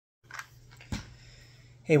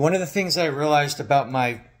Hey, one of the things I realized about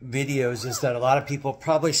my videos is that a lot of people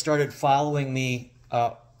probably started following me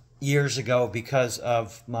years ago because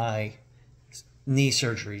of my knee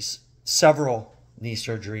surgeries, several knee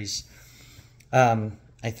surgeries.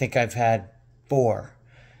 I think I've had 4,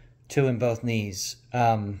 2 in both knees.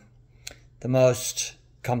 The most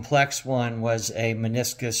complex one was a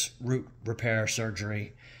meniscus root repair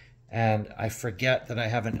surgery, and I forget that I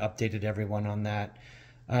haven't updated everyone on that.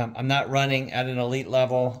 I'm not running at an elite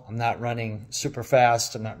level. I'm not running super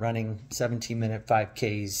fast. I'm not running 17-minute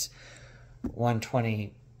 5Ks,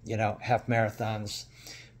 120, half marathons.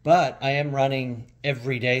 But I am running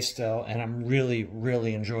every day still, and I'm really,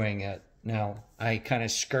 really enjoying it. Now, I kind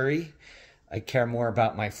of scurry. I care more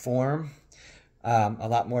about my form. A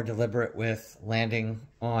lot more deliberate with landing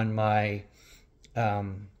on my toes,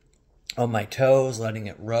 letting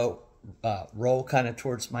it roll kind of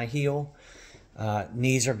towards my heel.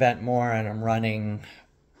 Knees are bent more, and I'm running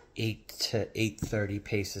 8 to 8:30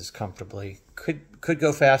 paces comfortably. Could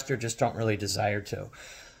go faster, just don't really desire to.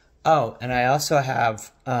 Oh, and I also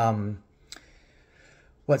have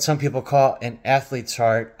what some people call an athlete's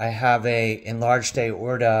heart. I have a enlarged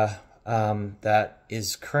aorta that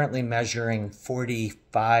is currently measuring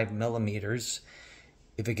 45 millimeters.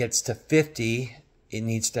 If it gets to 50, it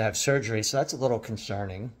needs to have surgery, so that's a little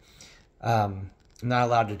concerning. I'm not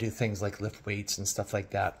allowed to do things like lift weights and stuff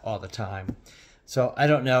like that all the time. So I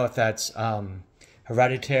don't know if that's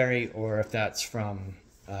hereditary or if that's from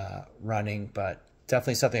running, but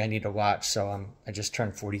definitely something I need to watch. So I just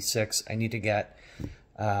turned 46. I need to get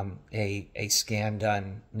a scan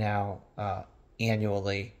done now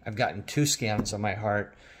annually. I've gotten 2 scans on my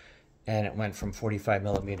heart, and it went from 45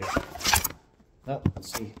 millimeters. Oh,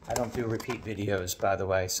 let's see. I don't do repeat videos, by the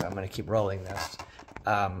way, so I'm going to keep rolling this.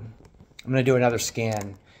 I'm going to do another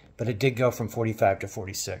scan, but it did go from 45 to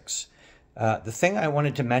 46. The thing I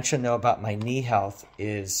wanted to mention, though, about my knee health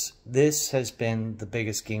is this has been the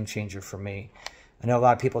biggest game changer for me. I know a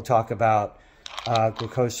lot of people talk about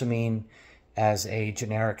glucosamine as a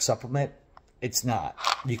generic supplement. It's not.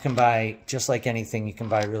 You can buy, just like anything, you can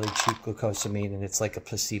buy really cheap glucosamine, and it's like a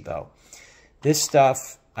placebo. This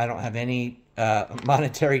stuff, I don't have any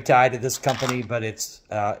monetary tie to this company, but it's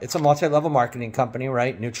a multi-level marketing company,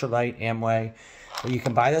 right? Nutrilite, Amway. But you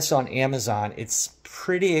can buy this on Amazon. It's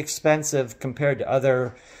pretty expensive compared to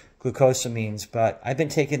other glucosamines, but I've been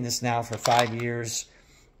taking this now for 5 years.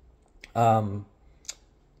 2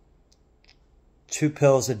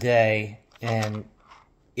 pills a day, and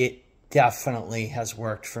it definitely has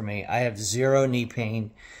worked for me. I have 0 knee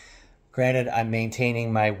pain. Granted, I'm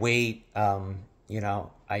maintaining my weight.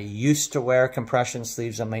 I used to wear compression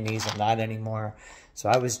sleeves on my knees. I'm not anymore. So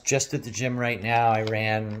I was just at the gym right now. I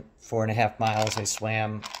ran 4.5 miles. I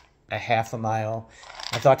swam a half a mile.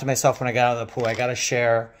 I thought to myself when I got out of the pool, I got to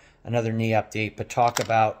share another knee update, but talk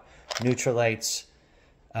about Nutrilites,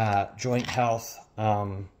 joint health,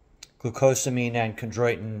 glucosamine and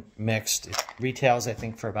chondroitin mixed. It retails, I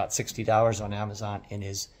think, for about $60 on Amazon and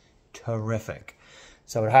is terrific.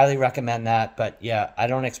 So I would highly recommend that. But yeah, I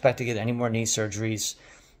don't expect to get any more knee surgeries,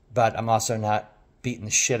 but I'm also not beating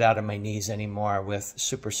the shit out of my knees anymore with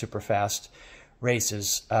super, super fast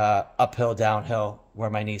races, uphill, downhill, where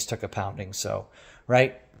my knees took a pounding. So,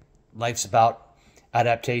 right, life's about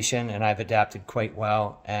adaptation, and I've adapted quite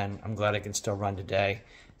well, and I'm glad I can still run today.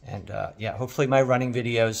 And yeah, hopefully my running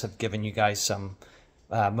videos have given you guys some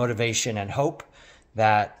motivation and hope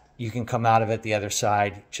that you can come out of it the other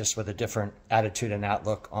side just with a different attitude and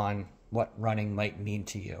outlook on what running might mean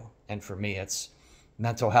to you. And for me, it's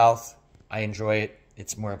mental health. I enjoy it.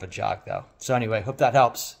 It's more of a jog, though. So anyway, hope that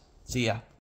helps. See ya.